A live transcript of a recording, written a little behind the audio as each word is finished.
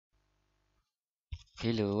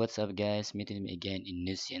Hello, what's up guys? Meeting me again in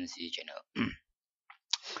New CNC channel.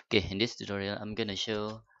 Okay, in this tutorial I'm gonna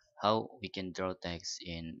show how we can draw text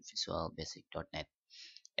in Visual Basic.net.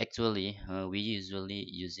 Actually, we usually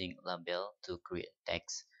using label to create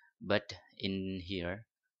text, but in here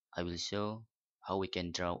I will show how we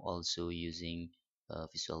can draw also using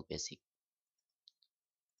Visual Basic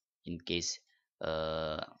in case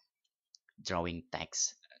uh, drawing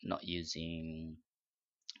text not using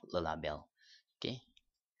the label. Okay,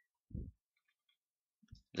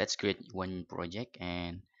 let's create one project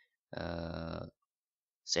and uh,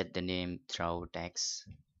 set the name draw text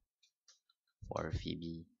for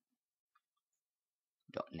VB.net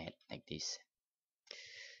like this.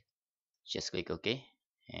 Just click OK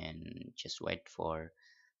and just wait for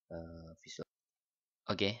visual.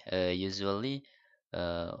 Okay, usually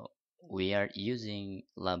uh, we are using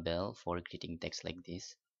label for creating text like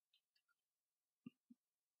this.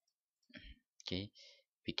 Okay,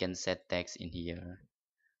 we can set text in here.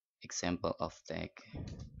 Example of text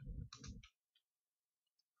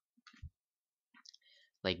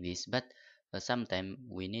like this, but sometimes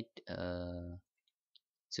we need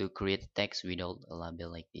to create text without a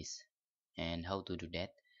label like this. And how to do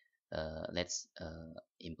that? Let's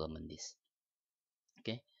implement this.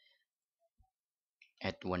 Okay,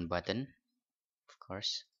 add one button of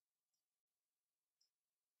course,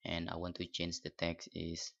 and I want to change the text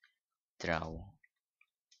is draw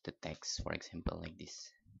the text, for example like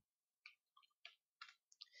this.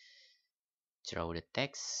 Draw the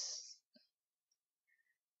text,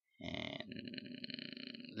 and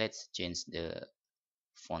let's change the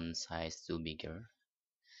font size to bigger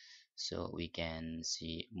so we can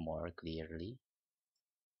see more clearly.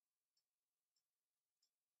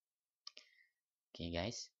 Okay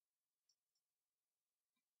guys,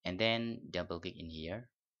 and then double click in here.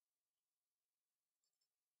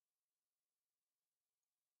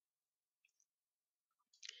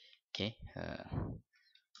 Okay,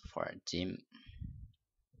 for Jim.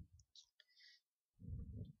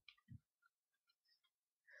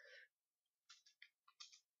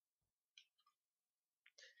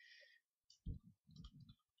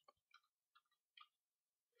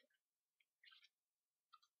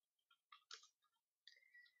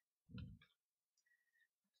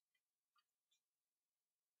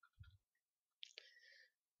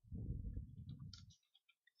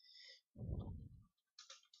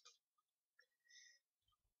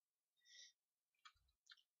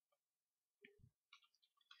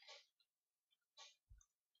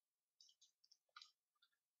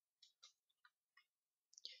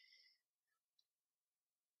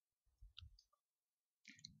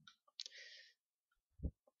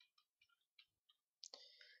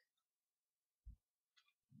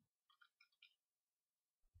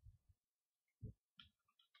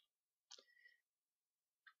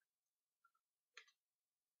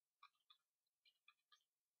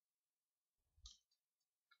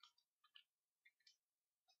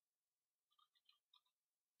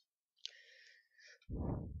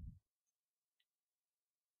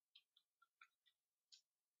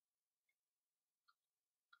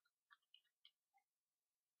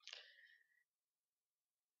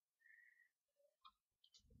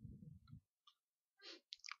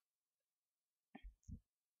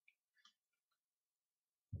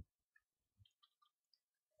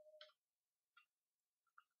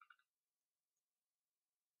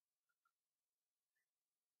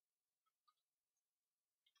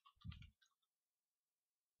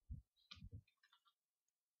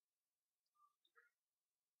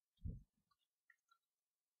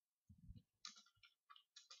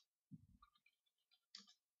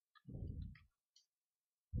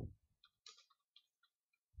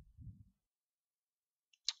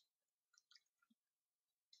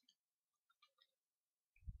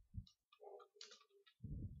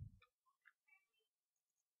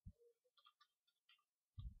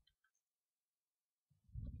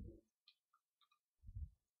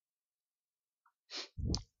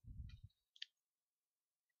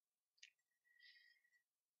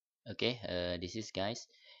 Okay, this is guys,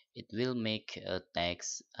 it will make a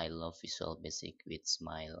text I love Visual Basic with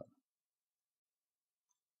smile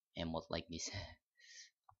emote like this.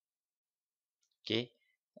 Okay,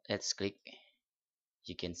 let's click.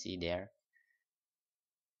 You can see there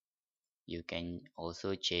you can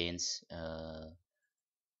also change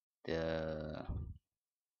the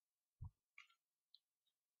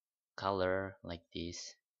color like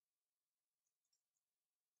this.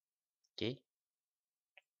 Okay,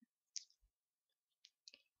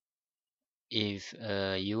 if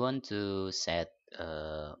you want to set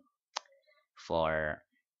for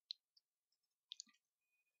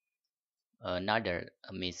another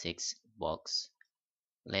message box.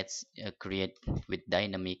 Let's create with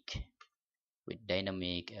dynamic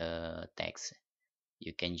text.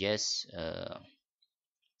 You can just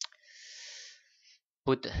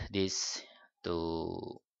put this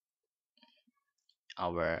to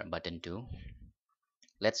our button too.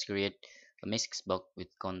 Let's create a message box with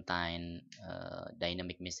contain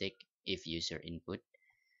dynamic message. If user input,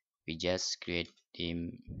 we just create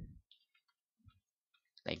them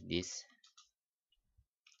like this,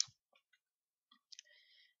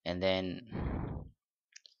 and then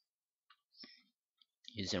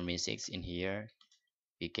user message in here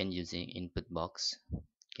we can using input box.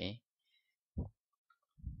 Okay,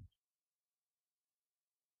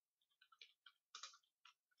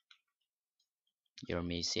 your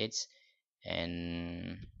message,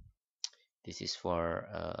 and this is for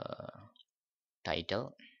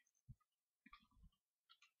title,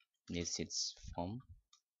 this is form,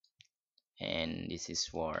 and this is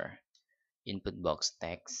for input box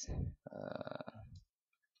text.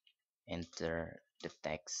 Enter the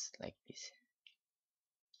text like this.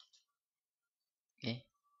 Okay,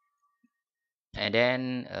 and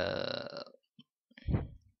then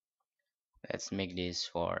let's make this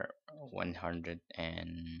for 100,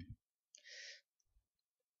 and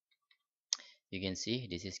you can see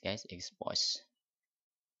this is guys expose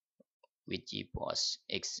with gpos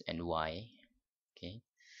x and y. Okay,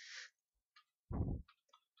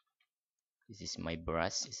 this is my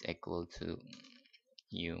brush is equal to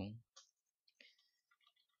new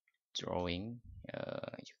drawing.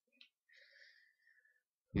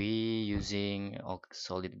 We using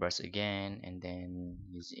solid brush again, and then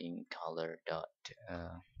using color dot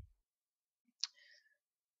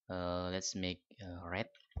let's make red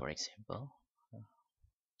for example.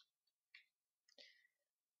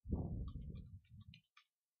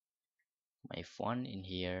 My font in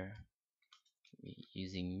here we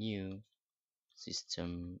using new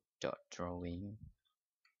system dot drawing.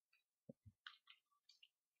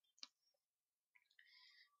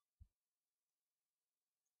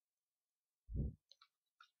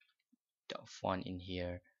 Dot font in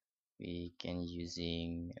here we can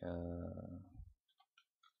using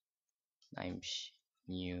Times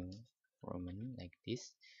New Roman like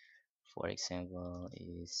this. For example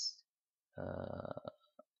is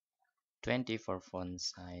 20 for font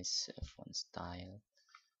size, font style,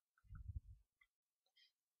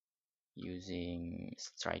 using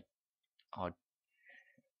strike out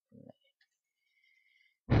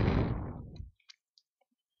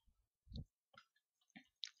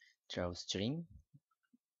drawstring,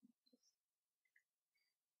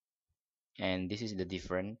 and this is the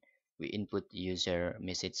different. We input user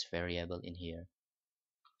message variable in here,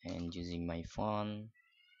 and using my font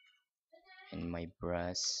and my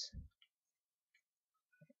brush.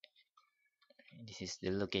 This is the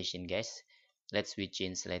location guys. Let's we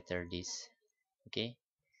change later this. Okay,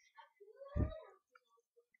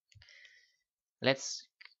 let's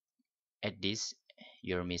add this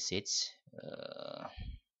your message.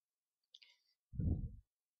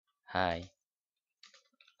 Hi,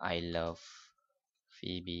 I love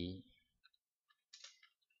Phoebe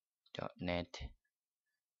 .net.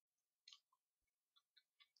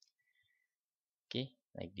 Okay,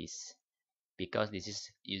 like this, because this is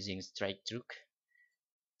using strike through,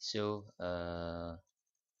 so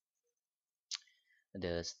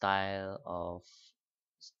the style of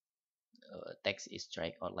text is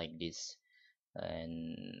strike out like this.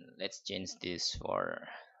 And let's change this for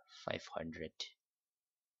 500.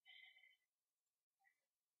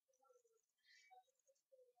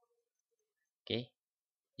 Okay,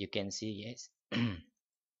 you can see guys.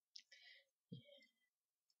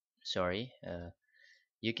 Sorry,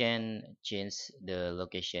 you can change the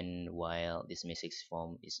location while this message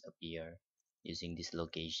form is appear using this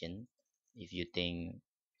location. If you think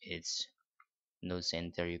it's no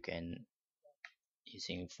center, you can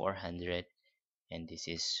using 400, and this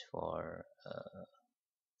is for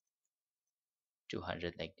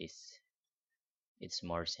 200 like this. It's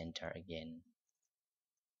more center again.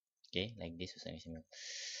 Okay, like this.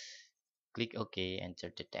 Click OK,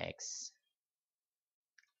 enter the text.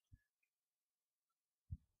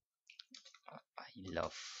 I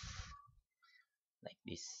love like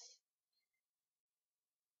this.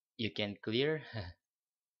 You can clear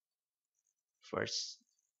first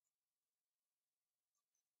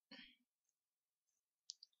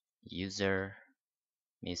user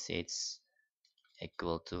message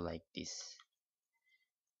equal to like this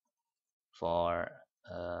for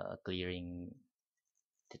clearing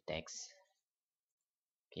the text.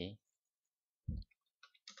 Okay,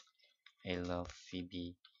 I love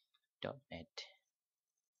Phoebe.net.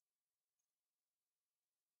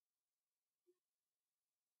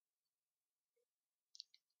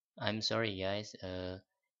 I'm sorry guys,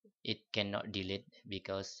 it cannot delete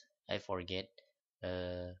because I forget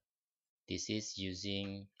uh, this is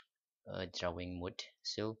using drawing mode.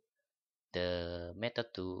 So the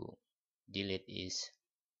method to delete is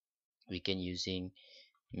we can using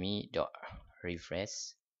me dot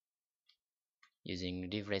refresh,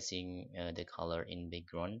 using refreshing the color in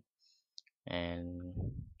background, and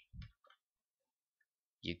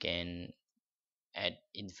you can add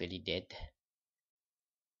invalidate.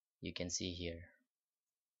 You can see here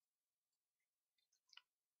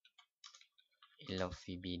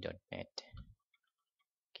loveb.net.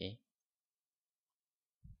 Okay,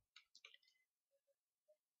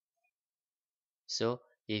 so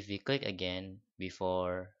if we click again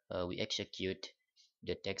before we execute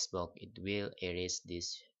the text box, it will erase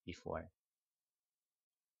this before,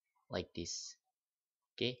 like this.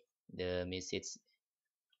 Okay, the message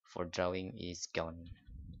for drawing is gone.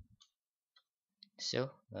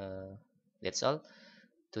 So that's all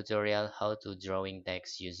tutorial how to drawing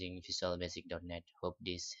text using visual basic.net. Hope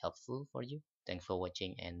this helpful for you. Thanks for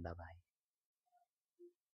watching and bye bye.